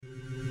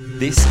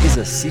This is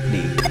a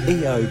Sydney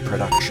EO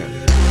production.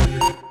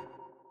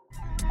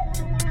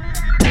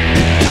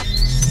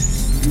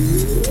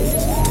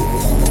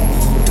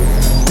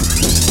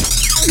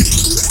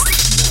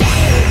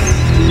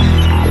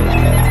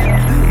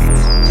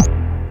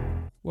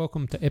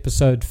 Welcome to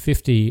episode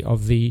 50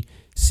 of the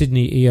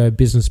Sydney EO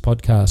Business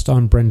Podcast.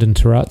 I'm Brendan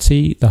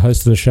Tarazzi, the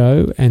host of the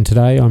show, and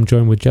today I'm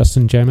joined with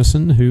Justin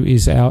Jameson, who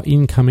is our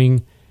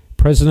incoming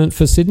president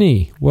for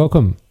Sydney.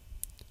 Welcome.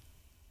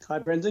 Hi,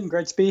 Brendan.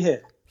 Great to be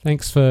here.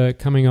 Thanks for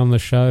coming on the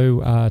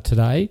show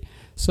today.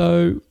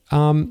 So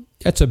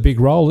that's a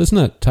big role, isn't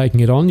it, taking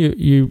it on?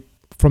 You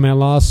from our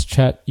last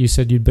chat, you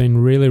said you'd been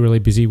really, really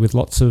busy with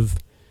lots of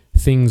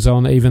things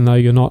on, even though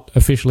you're not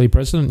officially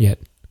president yet.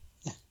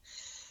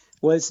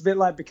 Well, it's a bit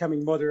like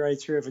becoming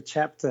moderator of a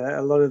chapter.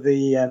 A lot of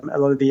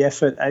the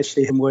effort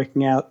actually in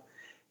working out,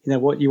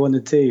 what you want to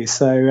do.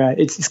 So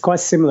it's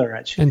quite similar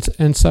actually.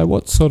 And so,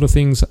 what sort of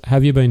things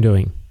have you been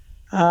doing?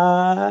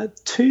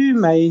 Two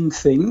main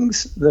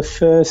things. The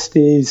first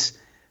is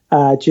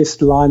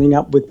just lining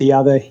up with the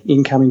other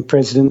incoming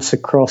presidents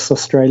across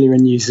Australia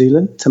and New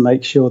Zealand to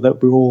make sure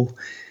that we're all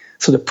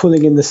sort of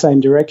pulling in the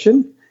same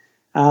direction.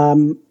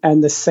 And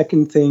the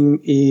second thing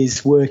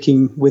is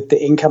working with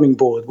the incoming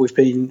board. We've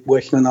been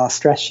working on our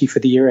strategy for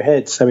the year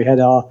ahead. So we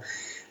had our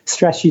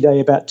strategy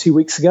day about 2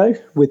 weeks ago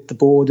with the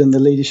board and the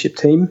leadership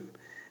team,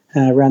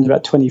 around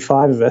about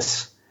 25 of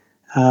us,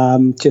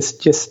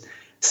 just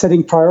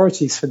setting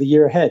priorities for the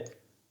year ahead.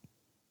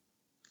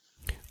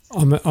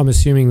 I'm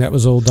assuming that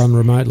was all done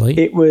remotely.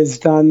 It was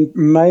done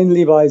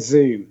mainly by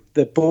Zoom.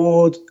 The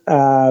board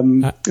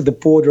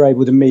were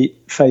able to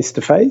meet face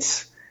to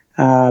face.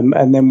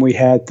 And then we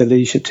had the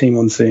leadership team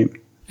on Zoom.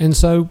 And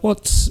so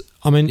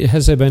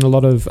has there been a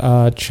lot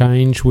of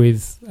change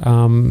with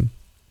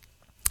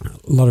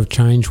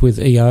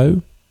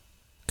EO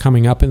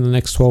coming up in the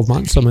next 12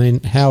 months? I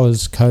mean, how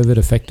has COVID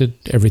affected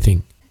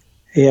everything?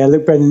 Yeah,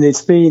 look, Brendan,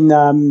 it's been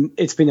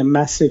a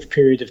massive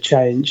period of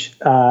change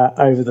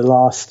over the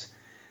last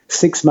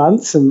 6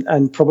 months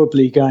and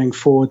probably going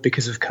forward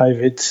because of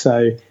COVID.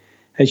 So,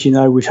 as you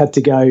know, we've had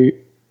to go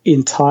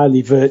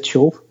entirely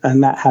virtual,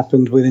 and that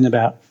happened within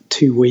about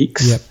 2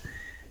 weeks. Yep.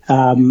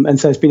 And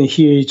so it's been a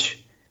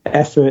huge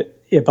effort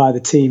by the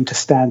team to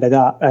stand it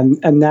up.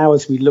 And now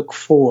as we look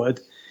forward,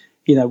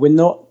 we're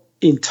not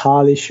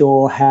entirely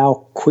sure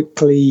how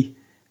quickly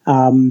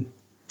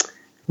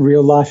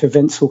real life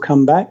events will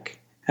come back.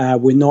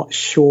 We're not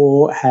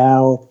sure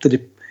how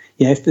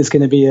if there's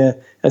going to be a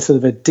sort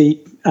of a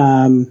deep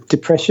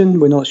depression.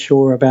 We're not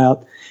sure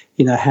about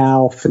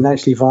how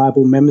financially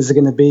viable members are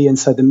going to be, and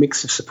so the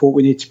mix of support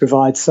we need to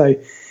provide. So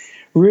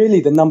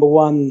really the number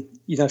one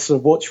sort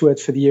of watchword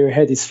for the year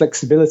ahead is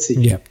flexibility.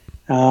 Yep.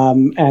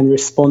 And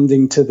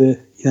responding to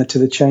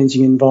the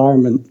changing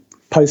environment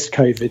post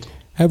COVID.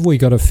 Have we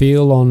got a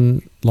feel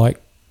on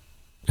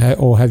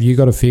or have you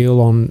got a feel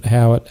on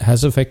how it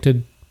has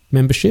affected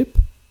membership?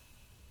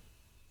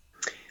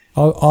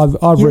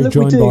 I've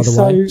rejoined, by the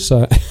way.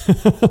 So.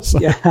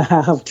 Yeah,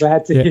 I'm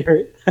glad to hear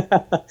it.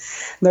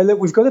 No, look,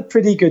 we've got a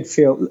pretty good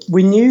feel.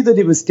 We knew that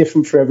it was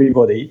different for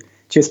everybody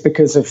just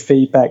because of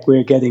feedback we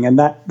were getting, and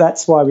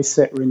that's why we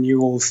set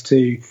renewals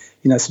to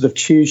sort of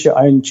choose your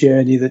own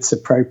journey that's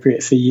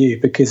appropriate for you,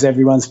 because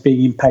everyone's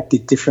being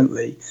impacted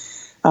differently.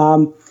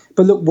 But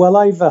look, well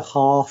over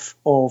half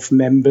of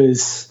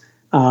members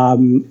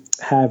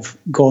have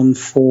gone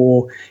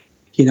for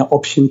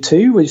option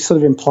 2, which sort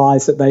of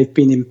implies that they've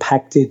been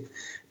impacted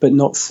but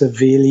not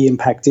severely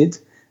impacted.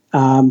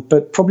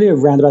 But probably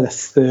around about a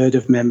third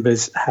of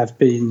members have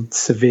been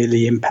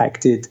severely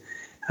impacted,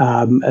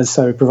 and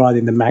so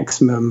providing the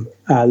maximum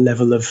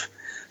level of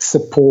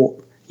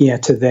support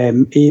to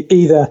them,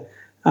 either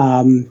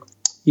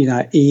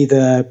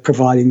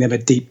providing them a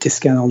deep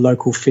discount on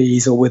local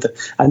fees, or with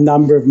a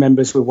number of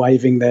members were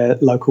waiving their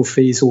local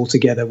fees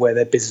altogether where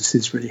their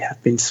businesses really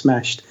have been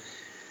smashed.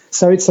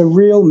 So it's a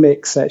real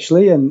mix,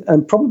 actually,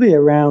 and probably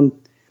around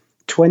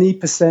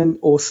 20%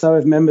 or so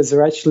of members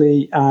are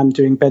actually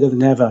doing better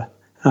than ever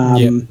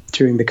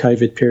during the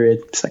COVID period.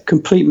 It's a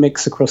complete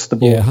mix across the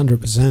board. Yeah,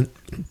 100%.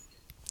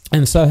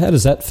 And so how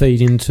does that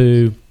feed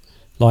into,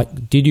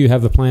 did you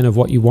have a plan of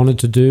what you wanted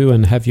to do,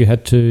 and have you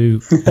had to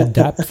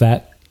adapt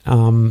that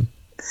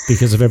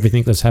because of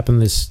everything that's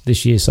happened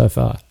this year so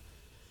far?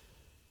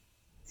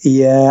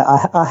 Yeah,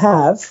 I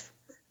have,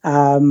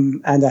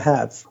 and I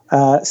have.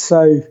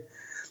 So...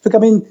 Look, I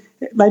mean,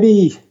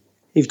 maybe if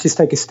you just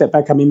take a step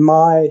back, I mean,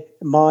 my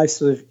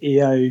sort of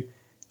EO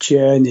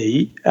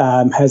journey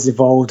has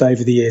evolved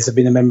over the years. I've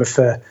been a member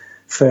for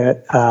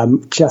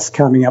just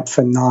coming up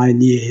for 9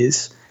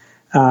 years,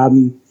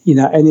 and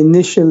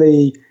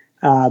initially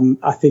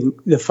I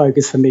think the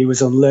focus for me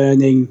was on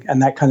learning,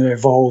 and that kind of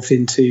evolved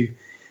into,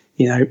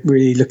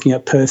 really looking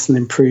at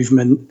personal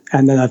improvement.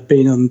 And then I've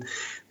been on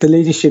the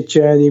leadership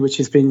journey, which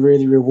has been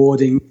really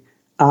rewarding.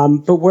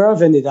 But where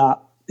I've ended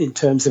up in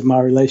terms of my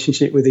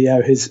relationship with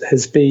EO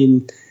has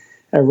been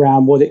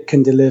around what it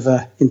can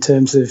deliver in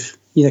terms of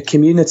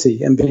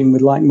community and being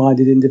with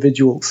like-minded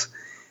individuals.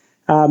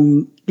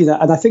 And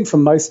I think for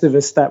most of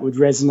us that would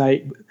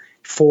resonate.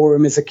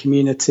 forum is a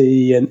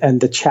community,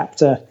 and the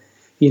chapter,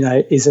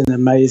 is an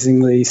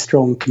amazingly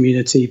strong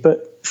community.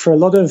 But for a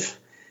lot of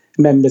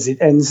members, it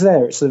ends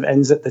there. It sort of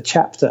ends at the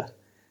chapter.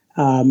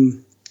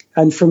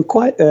 And from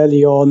quite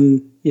early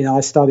on,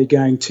 I started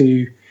going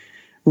to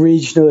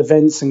regional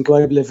events and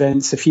global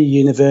events, a few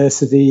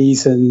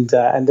universities, and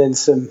then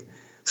some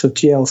sort of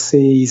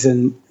GLCs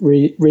and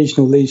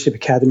regional leadership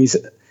academies.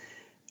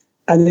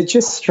 And it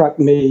just struck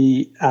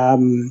me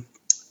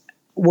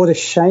what a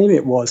shame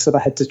it was that I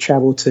had to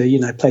travel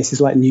to, places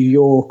like New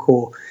York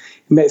or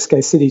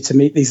Mexico City to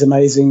meet these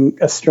amazing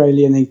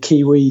Australian and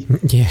Kiwi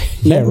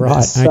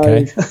members.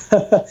 Right,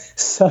 okay.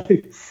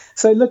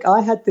 So look,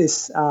 I had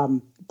this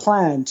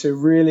plan to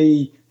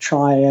really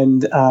try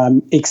and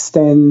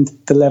extend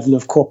the level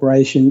of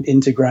cooperation,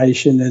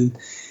 integration, and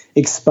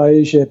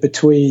exposure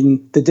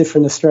between the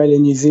different Australia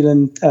and New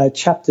Zealand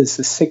chapters.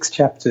 There's 6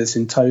 chapters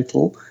in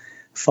total,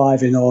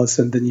 5 in Oz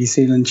and the New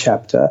Zealand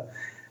chapter.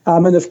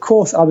 And of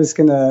course, I was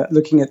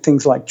looking at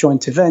things like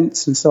joint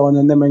events and so on.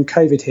 And then when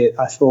COVID hit,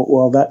 I thought,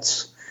 well,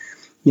 that's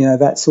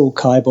all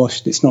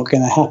kiboshed. It's not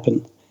going to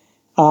happen.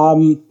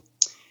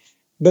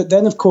 But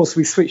then, of course,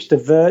 we switched to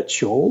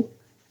virtual.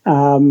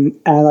 And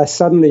I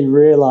suddenly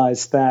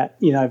realized that,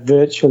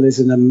 virtual is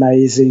an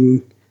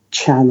amazing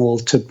channel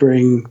to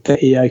bring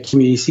the EO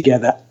community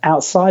together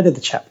outside of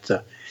the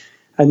chapter.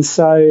 And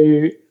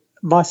so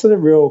my sort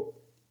of real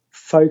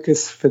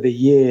focus for the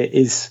year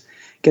is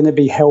going to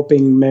be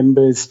helping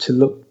members to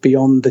look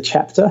beyond the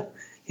chapter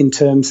in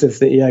terms of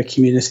the EO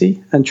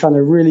community and trying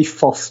to really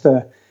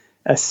foster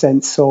a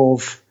sense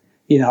of,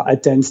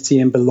 identity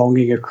and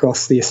belonging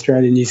across the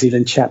Australian New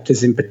Zealand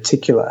chapters in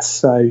particular.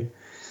 So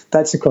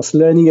that's across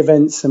learning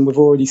events, and we've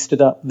already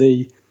stood up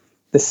the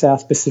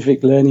South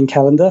Pacific Learning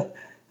Calendar.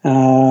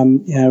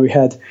 We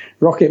had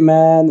Rocket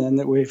Man,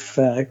 and we've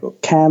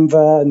got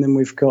Canva, and then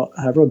we've got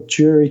Rod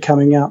Jury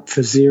coming up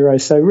for Zero.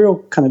 So real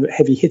kind of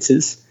heavy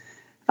hitters.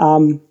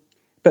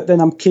 But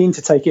then I'm keen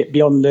to take it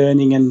beyond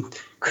learning and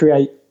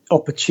create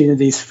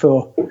opportunities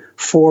for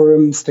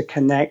forums to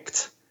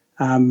connect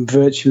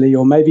virtually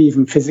or maybe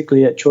even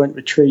physically at joint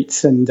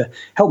retreats and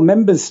help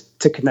members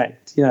to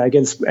connect,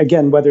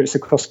 again, whether it's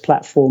across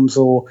platforms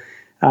or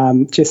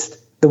just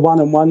the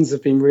one-on-ones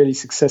have been really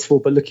successful,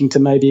 but looking to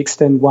maybe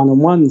extend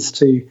one-on-ones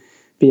to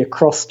be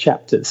across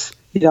chapters.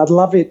 I'd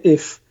love it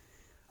if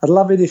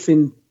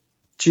in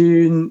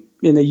June,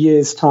 in a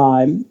year's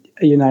time,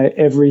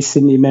 every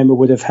Sydney member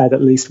would have had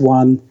at least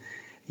one,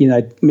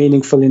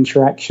 meaningful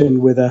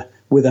interaction with a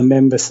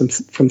member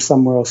from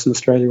somewhere else in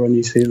Australia or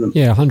New Zealand.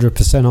 Yeah,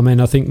 100%. I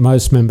mean, I think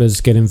most members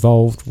get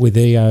involved with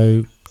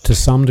EO to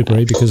some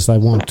degree because they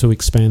want to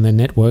expand their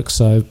network.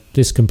 So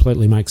this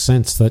completely makes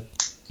sense that,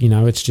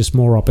 it's just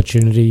more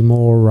opportunity,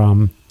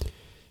 more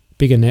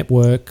bigger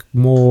network,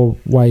 more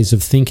ways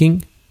of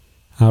thinking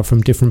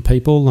from different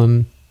people.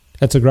 And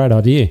that's a great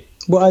idea.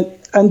 Well,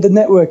 and the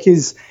network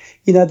is,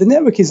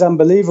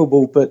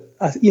 unbelievable. But,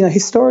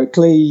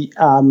 historically,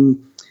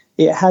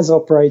 EO has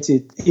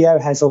operated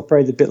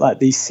a bit like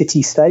these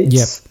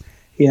city-states.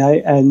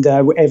 Yep. And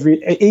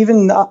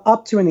even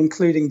up to and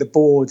including the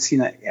boards,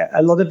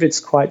 a lot of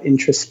it's quite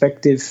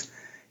introspective,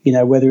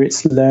 whether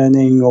it's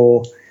learning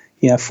or,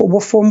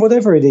 from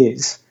whatever it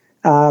is.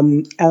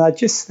 And I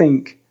just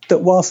think that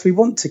whilst we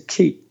want to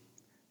keep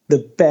the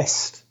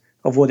best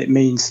of what it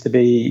means to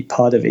be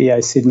part of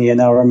EO Sydney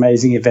and our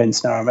amazing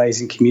events and our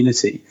amazing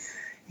community,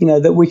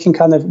 that we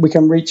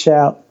can reach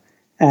out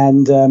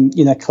and,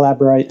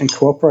 collaborate and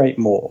cooperate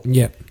more.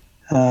 Yep.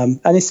 And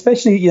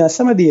especially,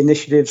 some of the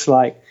initiatives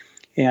like,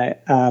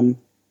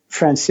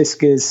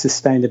 Francisca's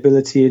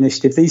sustainability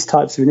initiative, these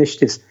types of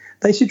initiatives,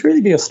 they should really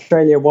be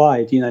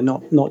Australia-wide,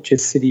 not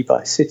just city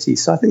by city.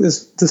 So I think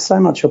there's so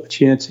much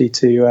opportunity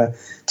to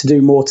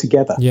do more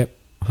together. Yep,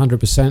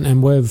 100%.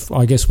 And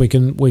I guess we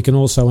can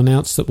also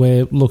announce that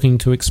we're looking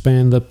to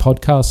expand the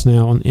podcast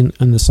now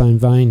in the same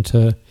vein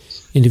to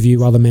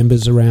interview other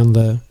members around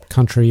the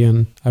country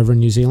and over in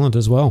New Zealand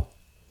as well.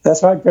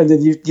 That's right,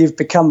 Brendan. You've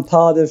become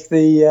part of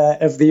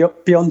the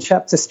Beyond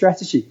Chapter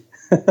strategy.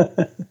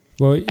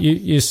 Well,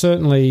 you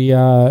certainly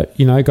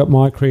got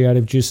my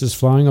creative juices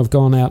flowing. I've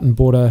gone out and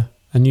bought a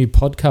new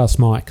podcast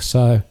mic,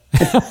 so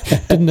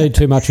didn't need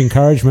too much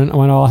encouragement. I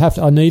went,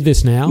 I need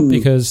this now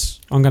because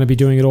I'm going to be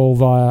doing it all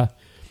via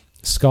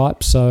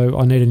Skype, so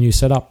I need a new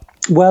setup.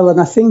 Well,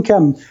 and I think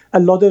a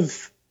lot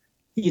of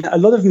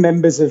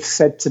members have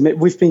said to me,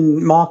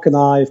 Mark and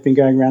I have been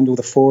going around all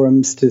the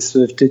forums to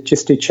sort of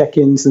just do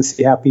check-ins and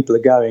see how people are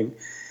going.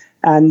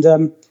 And,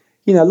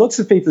 lots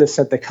of people have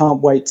said they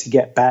can't wait to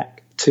get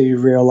back to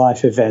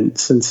real-life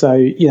events. And so,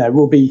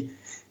 we'll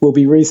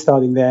be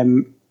restarting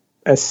them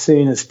as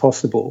soon as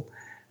possible.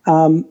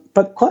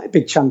 But quite a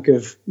big chunk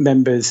of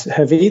members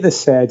have either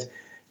said,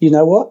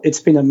 it's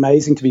been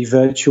amazing to be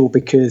virtual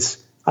because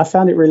I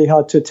found it really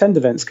hard to attend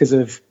events because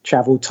of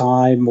travel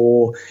time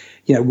or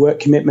work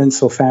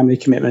commitments or family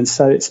commitments.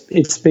 So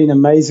it's been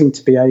amazing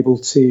to be able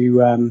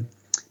to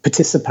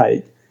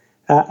participate.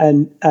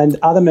 And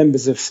other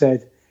members have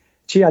said,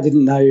 gee, I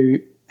didn't know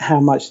how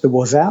much there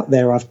was out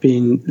there. I've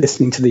been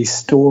listening to these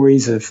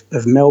stories of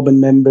Melbourne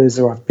members,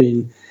 or I've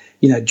been,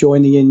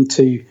 joining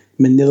into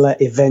Manila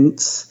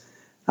events.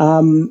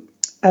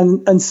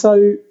 And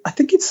so I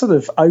think it's sort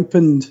of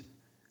opened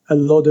a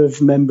lot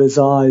of members'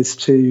 eyes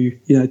to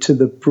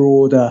the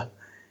broader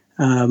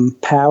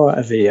power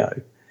of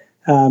EO.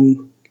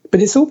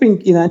 But it's all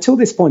been, until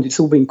this point, it's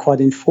all been quite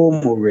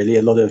informal, really,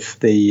 a lot of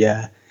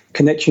the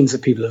connections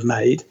that people have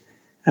made.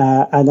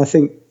 And I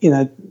think,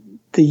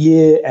 the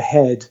year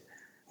ahead,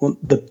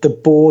 the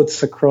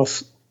boards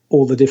across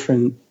all the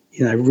different,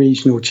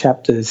 regional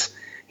chapters,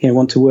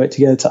 want to work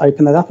together to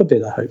open that up a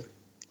bit, I hope.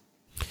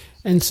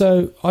 And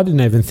so I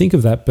didn't even think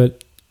of that,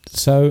 but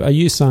so are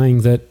you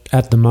saying that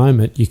at the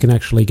moment you can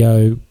actually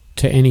go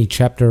to any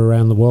chapter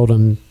around the world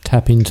and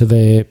tap into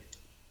their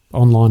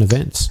online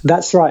events?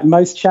 That's right.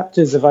 Most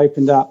chapters have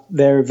opened up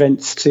their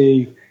events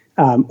to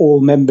all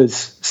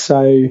members.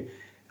 So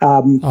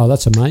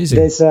that's amazing.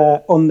 There's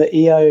on the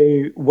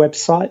EO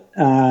website,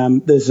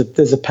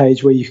 there's a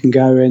page where you can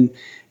go and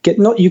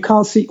you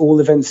can't see all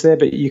events there,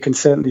 but you can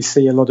certainly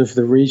see a lot of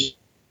the regional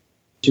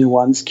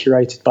ones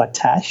curated by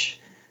Tash.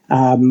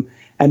 And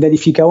then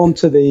if you go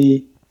onto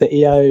the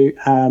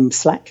EO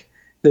Slack,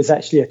 there's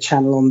actually a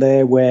channel on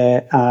there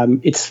where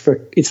it's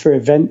for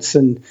events,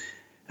 and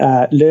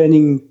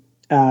learning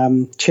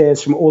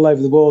chairs from all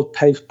over the world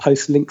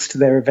post links to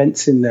their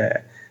events in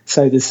there.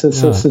 So there's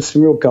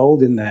some real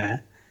gold in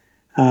there.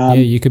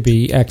 You could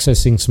be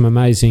accessing some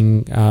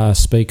amazing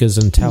speakers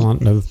and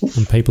talent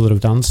and people that have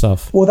done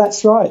stuff. Well,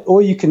 that's right.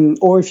 Or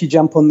if you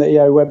jump on the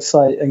EO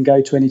website and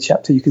go to any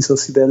chapter, you can still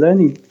see their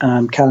learning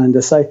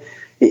calendar. So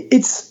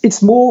it's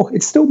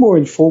still more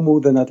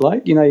informal than I'd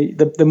like.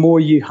 The more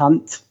you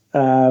hunt,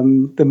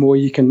 the more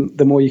you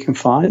can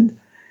find.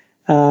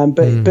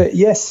 But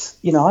yes,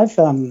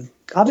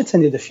 I've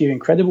attended a few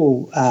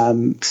incredible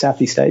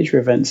Southeast Asia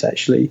events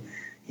actually.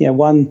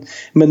 One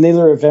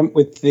Manila event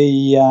with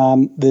the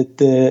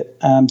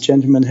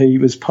gentleman who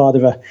was part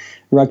of a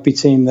rugby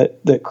team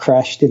that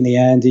crashed in the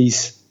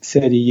Andes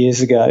 30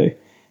 years ago.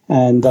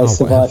 And they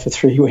survived for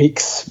 3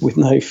 weeks with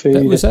no food.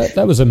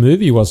 That was a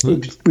movie,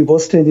 wasn't it? It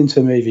was turned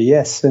into a movie,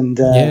 yes. And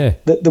there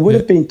would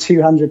have been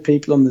 200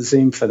 people on the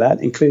Zoom for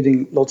that,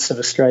 including lots of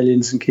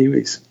Australians and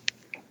Kiwis.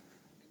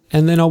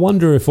 And then I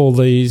wonder if all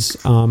these,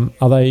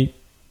 are they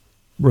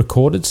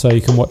recorded so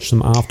you can watch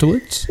them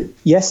afterwards?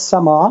 Yes,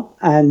 some are.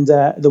 And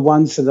the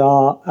ones that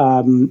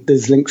are,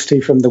 there's links to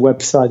from the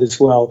website as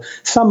well.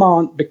 Some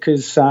aren't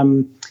because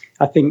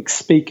I think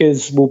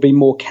speakers will be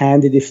more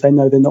candid if they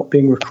know they're not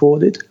being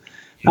recorded.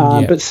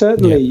 But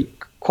certainly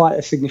quite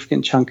a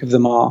significant chunk of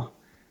them are.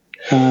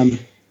 And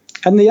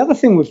the other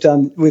thing we've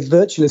done with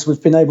virtual is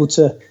we've been able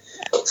to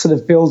sort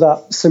of build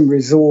up some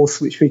resource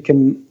which we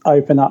can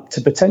open up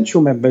to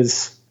potential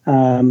members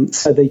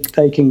so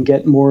they can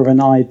get more of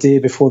an idea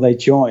before they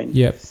join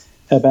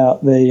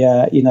about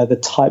the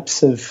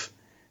types of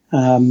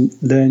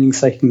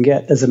learnings they can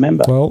get as a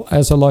member. Well,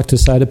 as I like to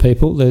say to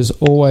people, there's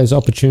always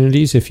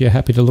opportunities if you're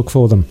happy to look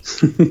for them.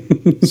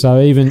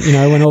 So even,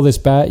 when all this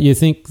you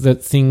think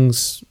that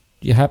things,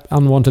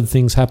 unwanted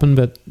things happen,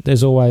 but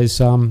there's always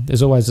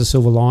a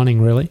silver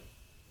lining, really.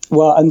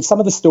 Well, and some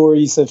of the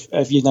stories of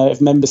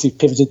members who've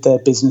pivoted their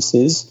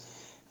businesses,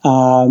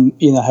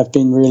 have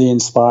been really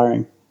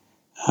inspiring.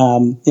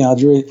 Melbourne,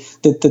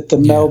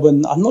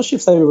 I'm not sure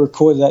if they were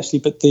recorded actually,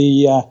 but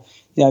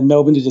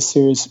Melbourne did a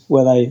series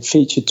where they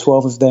featured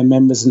 12 of their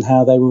members and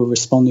how they were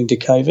responding to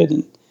COVID,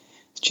 and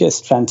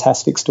just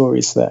fantastic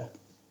stories there.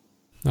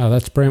 Oh,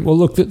 that's brilliant. Well,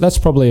 look, that's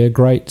probably a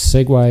great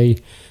segue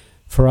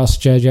for us,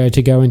 JJ,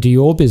 to go into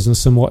your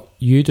business and what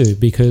you do,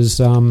 because,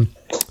 a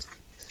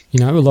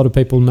lot of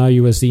people know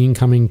you as the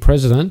incoming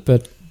president,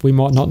 but we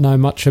might not know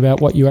much about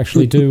what you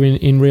actually do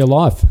in real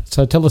life.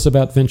 So tell us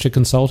about Venture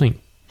Consulting.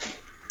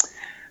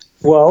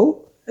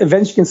 Well,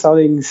 Venture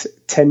Consulting's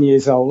 10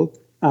 years old.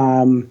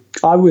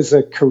 I was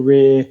a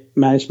career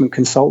management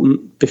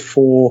consultant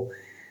before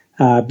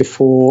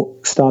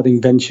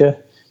starting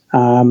Venture.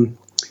 I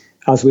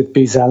was with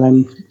Booz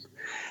Allen.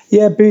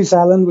 Yeah, Booz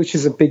Allen, which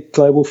is a big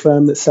global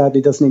firm that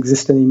sadly doesn't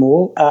exist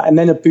anymore. And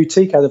then a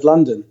boutique out of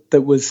London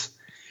that was,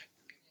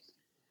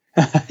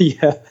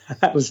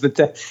 that was the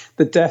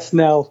death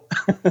knell.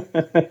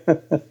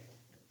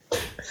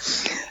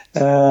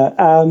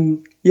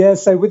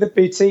 So with a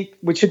boutique,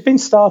 which had been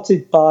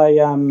started by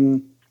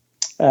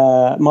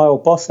my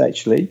old boss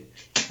actually,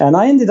 and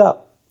I ended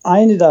up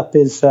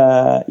as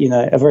a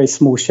very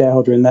small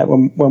shareholder in that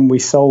when we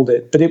sold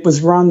it, but it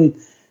was run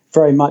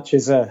very much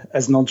as an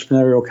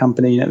entrepreneurial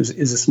company, and it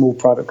was a small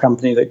private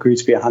company that grew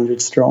to be 100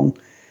 strong.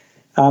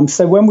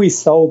 So when we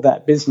sold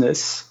that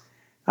business,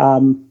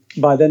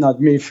 by then I'd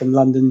moved from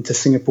London to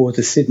Singapore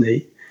to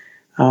Sydney.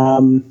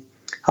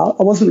 I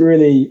wasn't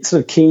really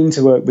sort of keen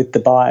to work with the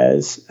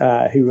buyers,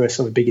 who were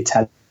sort of a big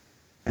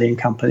Italian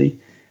company.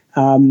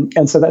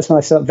 And so that's when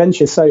I set up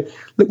Venture. So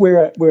look,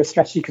 we're a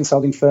strategy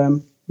consulting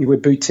firm. We're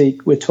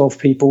boutique. We're 12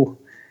 people.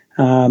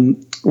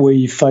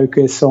 We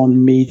focus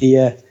on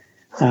media,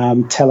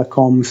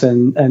 telecoms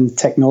and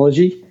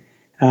technology.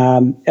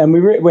 And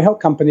we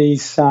help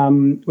companies.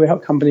 We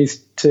help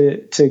companies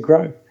to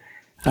grow.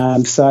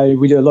 So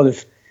we do a lot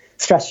of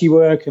strategy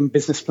work and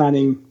business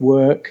planning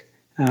work.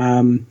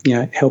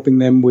 Helping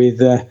them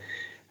with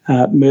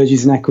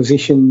mergers and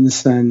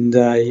acquisitions, and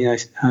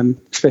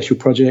special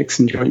projects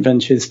and joint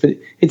ventures. But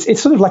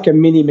it's sort of like a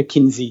mini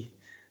McKinsey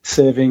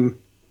serving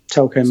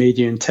telco,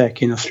 media, and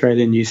tech in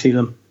Australia and New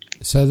Zealand.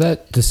 So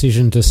that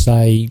decision to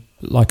stay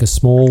like a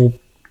small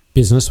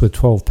business with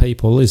 12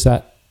 people,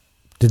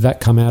 did that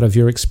come out of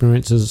your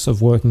experiences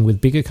of working with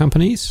bigger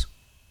companies?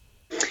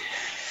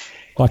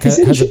 Like, has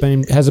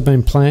it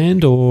been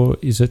planned, or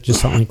is it just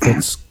something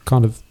that's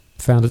kind of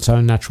found its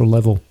own natural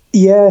level?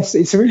 Yes,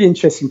 it's a really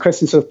interesting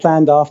question, sort of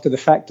planned after the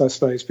fact, I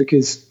suppose,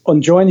 because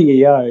on joining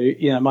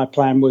EO, my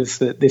plan was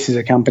that this is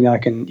a company I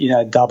can,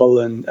 double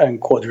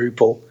and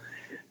quadruple.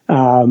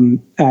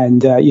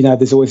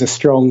 There's always a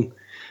strong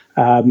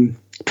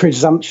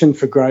presumption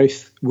for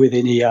growth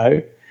within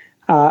EO.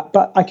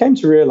 But I came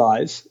to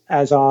realise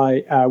as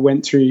I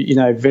went through,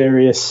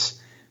 various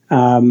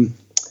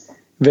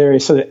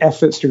sort of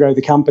efforts to grow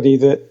the company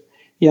that,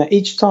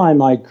 each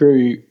time I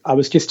grew, I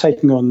was just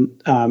taking on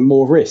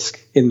more risk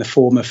in the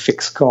form of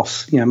fixed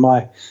costs.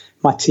 My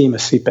team are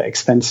super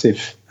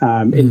expensive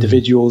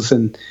individuals,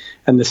 and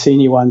the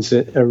senior ones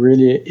are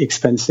really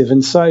expensive.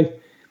 And so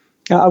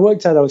I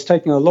worked out I was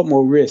taking a lot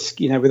more risk,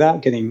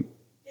 without getting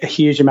a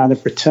huge amount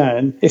of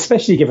return,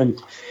 especially given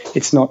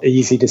it's not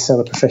easy to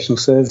sell a professional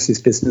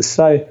services business.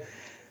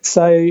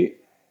 So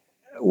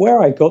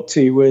where I got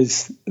to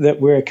was that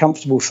we're a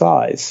comfortable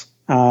size.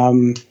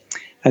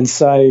 And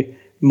so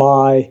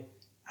the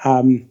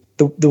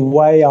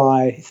way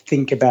I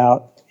think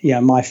about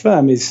my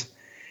firm is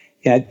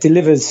it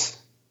delivers.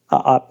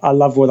 I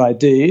love what I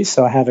do,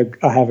 so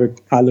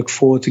I look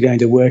forward to going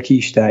to work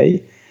each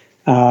day,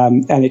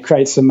 and it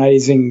creates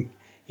amazing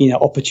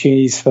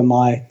opportunities for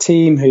my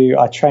team who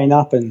I train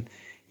up, and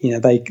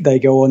they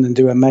go on and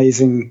do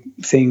amazing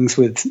things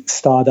with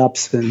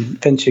startups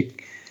and venture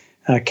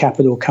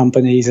capital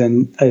companies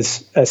and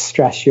as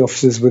strategy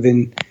officers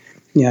within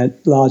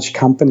large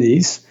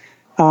companies.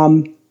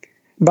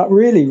 But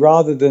really,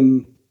 rather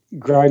than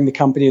growing the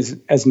company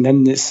as an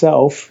end in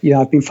itself,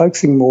 I've been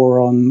focusing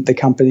more on the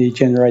company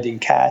generating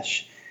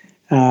cash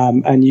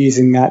and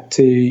using that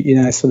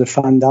to, sort of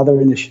fund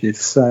other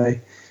initiatives. So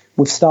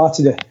we've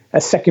started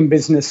a second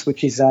business,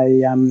 which is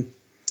a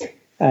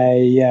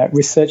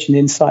research and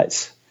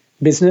insights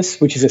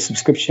business, which is a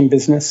subscription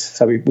business.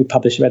 So we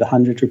publish about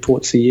 100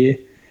 reports a year.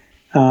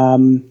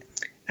 And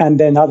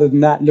then other than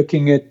that,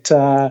 looking at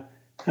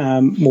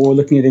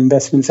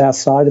investments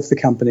outside of the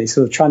company,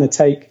 sort of trying to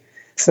take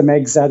some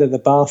eggs out of the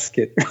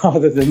basket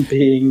rather than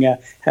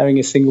having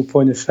a single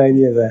point of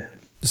failure there.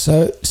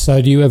 So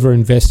do you ever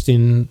invest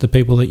in the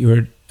people that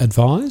you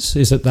advise?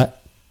 Is it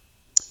that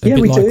a bit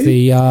we like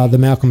do. the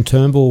Malcolm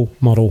Turnbull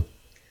model?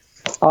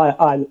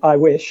 I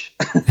wish.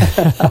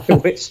 I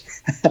wish.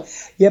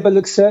 Yeah, but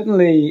look,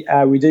 certainly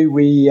we do.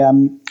 We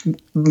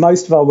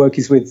most of our work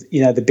is with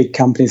the big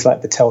companies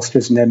like the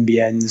Telstras and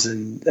NBNs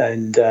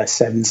and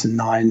Sevens and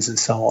Nines and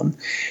so on.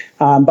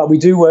 But we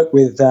do work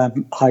with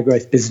high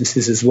growth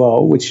businesses as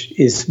well, which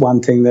is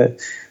one thing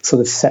that sort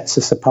of sets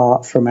us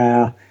apart from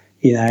our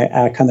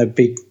kind of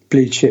big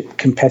blue chip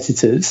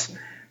competitors.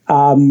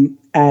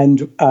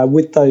 And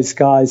with those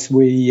guys,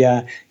 we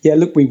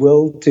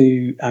will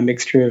do a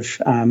mixture of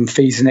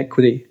fees and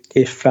equity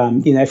if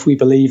we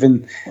believe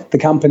in the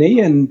company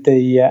and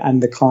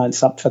the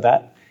clients up for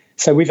that.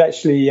 So I've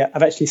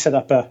actually set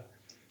up a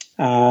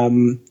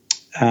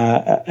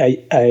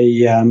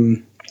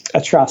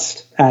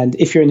trust, and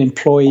if you're an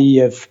employee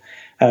of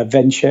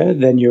Venture,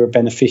 then you're a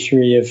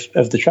beneficiary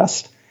of the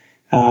trust,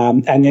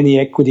 and any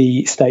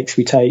equity stakes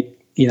we take,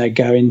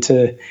 go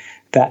into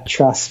that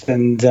trust.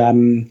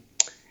 And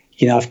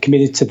I've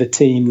committed to the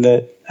team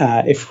that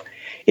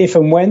if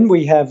and when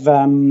we have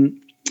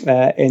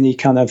any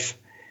kind of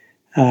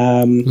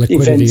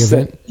liquidity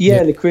event.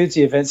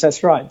 Liquidity events.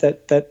 That's right.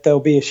 That there'll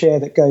be a share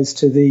that goes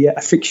to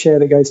a fixed share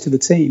that goes to the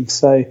team.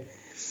 So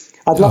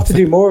I'd love to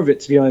do more of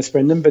it, to be honest,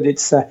 Brendan. But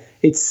it's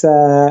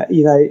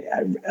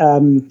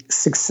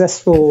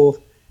successful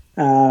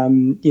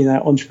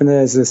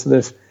entrepreneurs are sort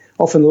of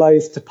often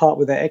loath to part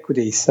with their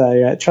equity.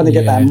 So trying to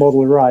get that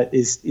model right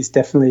is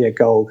definitely a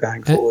goal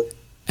going forward.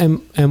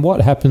 And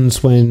what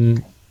happens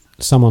when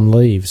someone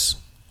leaves,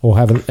 or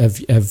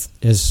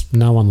has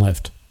no one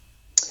left?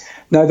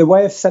 No, the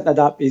way I've set that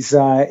up is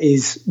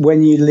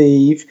when you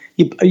leave,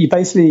 you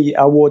basically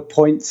award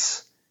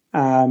points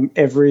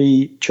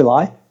every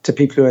July to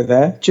people who are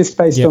there, just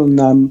based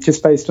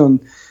on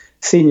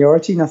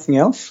seniority, nothing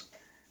else.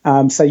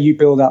 So you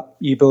build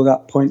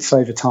up points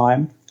over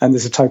time, and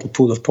there's a total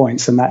pool of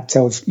points, and that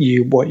tells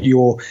you what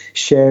your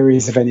share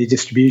is of any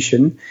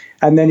distribution.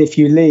 And then if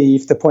you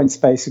leave, the points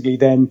basically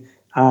then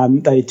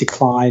they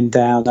decline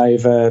down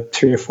over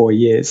 3 or 4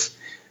 years.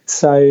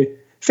 So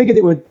figured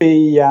it would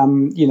be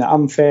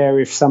unfair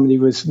if somebody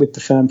was with the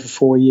firm for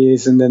 4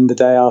 years and then the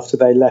day after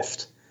they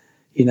left,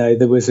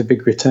 there was a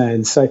big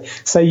return. So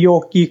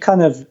you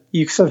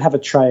sort of have a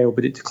trail,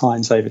 but it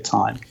declines over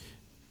time.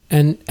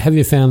 And have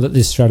you found that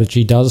this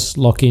strategy does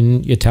lock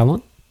in your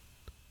talent?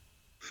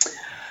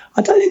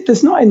 I don't think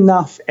there's not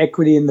enough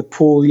equity in the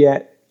pool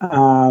yet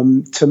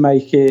to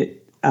make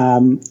it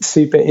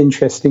super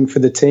interesting for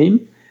the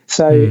team.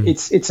 So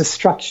it's a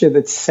structure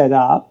that's set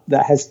up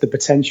that has the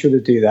potential to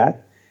do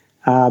that.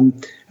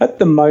 At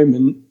the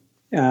moment,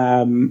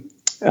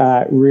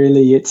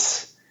 really,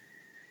 it's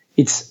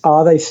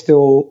are they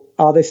still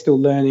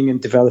learning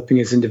and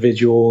developing as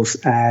individuals,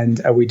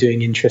 and are we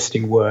doing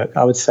interesting work?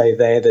 I would say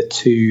they're the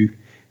two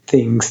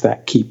things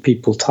that keep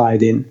people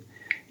tied in,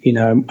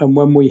 And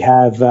when we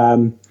have,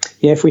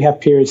 if we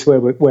have periods where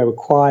we're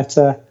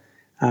quieter,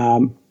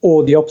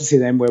 or the opposite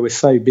then where we're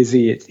so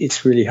busy,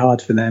 it's really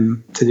hard for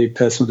them to do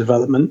personal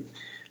development.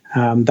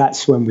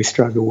 That's when we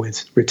struggle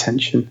with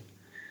retention.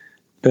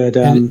 But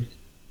and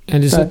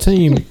as a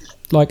team,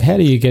 like, how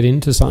do you get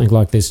into something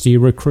like this? Do you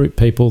recruit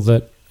people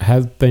that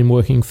have been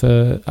working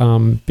for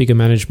bigger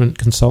management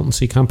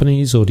consultancy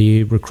companies, or do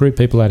you recruit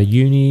people out of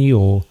uni,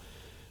 or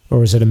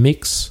is it a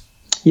mix?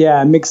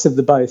 Yeah, a mix of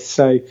the both.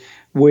 So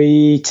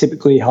we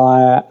typically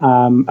hire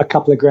a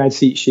couple of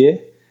grads each year.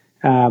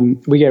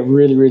 We get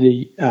really,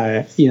 really,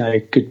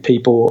 good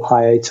people,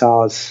 high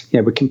ATARs.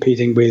 We're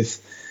competing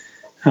with,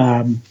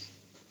 the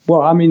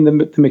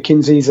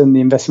McKinseys and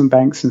the investment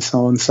banks and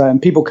so on. So,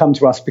 and people come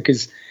to us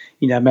because,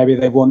 maybe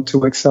they want to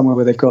work somewhere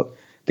where they're going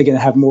to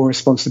have more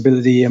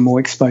responsibility and more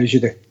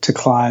exposure to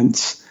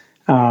clients.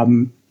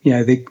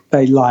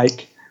 They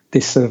like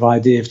this sort of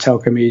idea of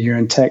telco, media,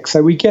 and tech.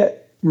 So we get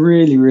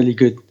really, really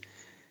good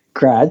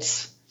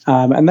grads,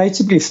 and they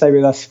typically stay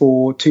with us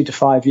for 2 to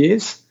 5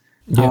 years.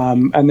 Yeah.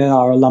 And then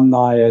our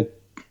alumni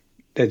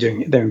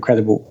they're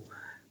incredible.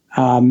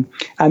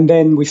 And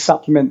then we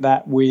supplement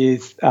that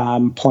with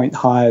point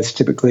hires,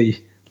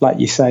 typically, like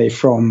you say,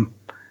 from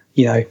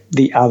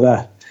the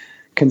other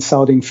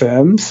consulting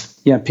firms.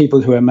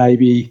 People who are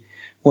maybe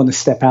want to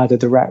step out of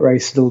the rat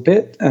race a little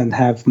bit and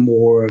have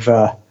more of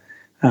a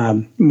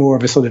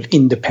sort of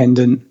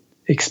independent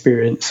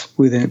experience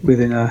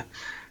within a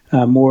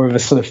more of a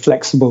sort of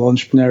flexible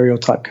entrepreneurial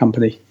type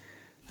company.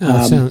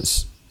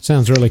 Sounds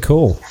really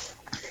cool.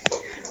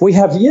 We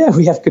have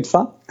good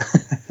fun.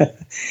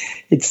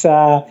 It's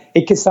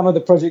some of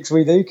the projects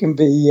we do can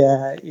be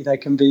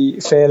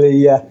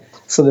fairly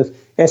sort of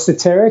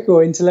esoteric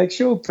or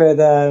intellectual, but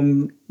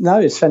no,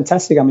 it's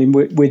fantastic. I mean,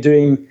 we're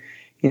doing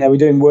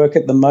work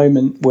at the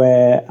moment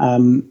where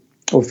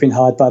we've been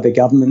hired by the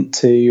government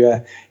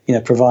to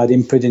provide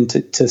input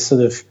into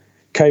sort of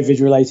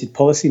COVID related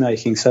policy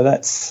making. So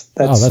that's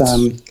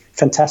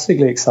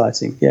fantastically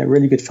exciting. Yeah,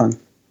 really good fun.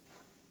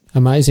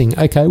 Amazing.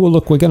 Okay, well,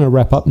 look, we're going to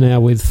wrap up now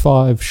with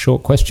 5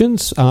 short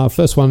questions.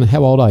 First one,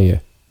 how old are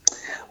you?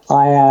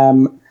 I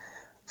am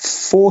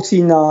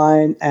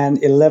 49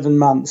 and 11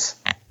 months.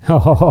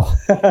 Oh,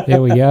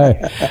 there we go.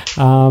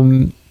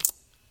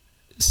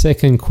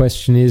 Second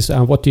question is,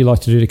 what do you like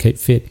to do to keep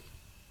fit?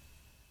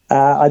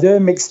 I do a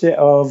mixture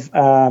of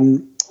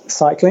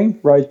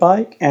cycling, road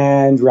bike,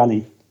 and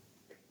running.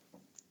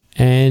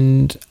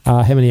 And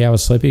how many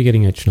hours sleep are you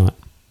getting each night?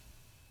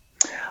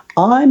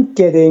 I'm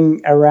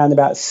getting around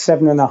about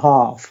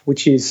 7.5,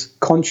 which is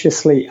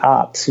consciously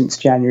up since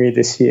January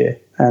this year,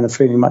 and I'm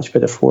feeling much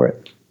better for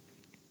it.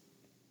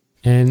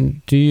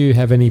 And do you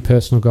have any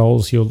personal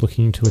goals you're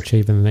looking to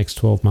achieve in the next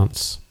 12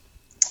 months?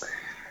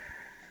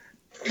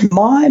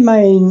 My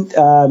main,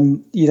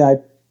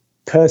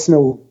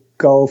 personal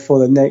goal for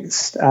the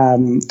next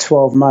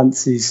 12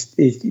 months is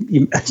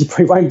you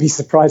won't be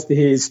surprised to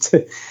hear, is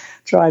to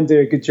try and do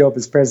a good job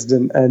as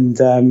president and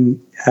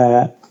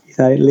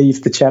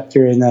leave the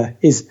chapter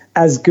is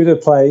as good a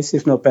place,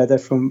 if not better,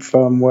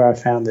 from where I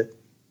found it.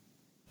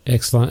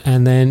 Excellent.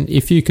 And then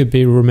if you could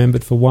be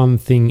remembered for one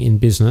thing in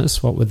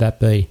business, what would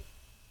that be?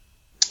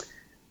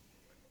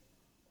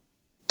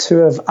 To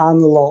have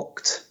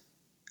unlocked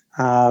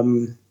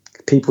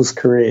people's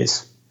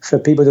careers, for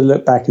people to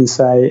look back and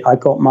say, I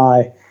got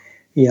my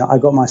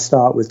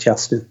start with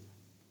Justin.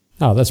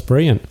 Oh, that's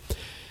brilliant.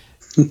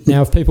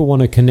 Now, if people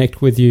want to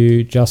connect with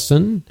you,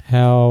 Justin,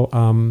 how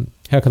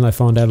can they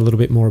find out a little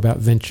bit more about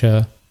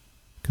venture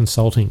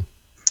consulting?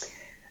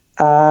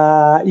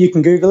 You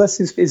can Google us,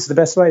 is the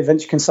best way,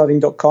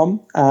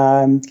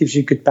 ventureconsulting.com. Gives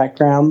you good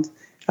background,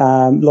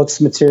 lots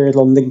of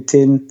material on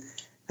LinkedIn.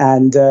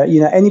 And,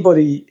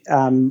 anybody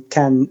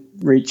can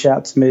reach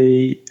out to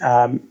me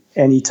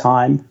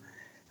anytime.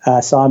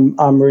 So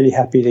I'm really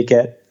happy to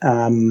get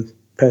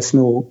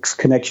personal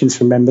connections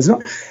from members,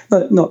 not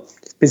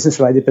business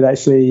related, but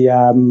actually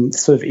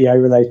sort of EO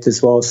related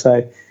as well.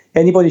 So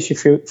anybody should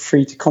feel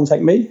free to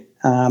contact me.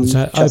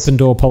 So open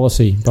door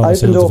policy.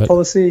 Open door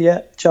policy,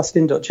 yeah.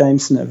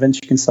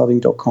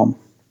 Justin.jameson@ventureconsulting.com.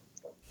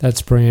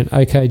 That's brilliant.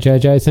 Okay,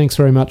 JJ, thanks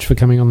very much for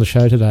coming on the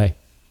show today.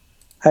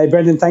 Hey,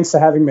 Brendan, thanks for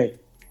having me.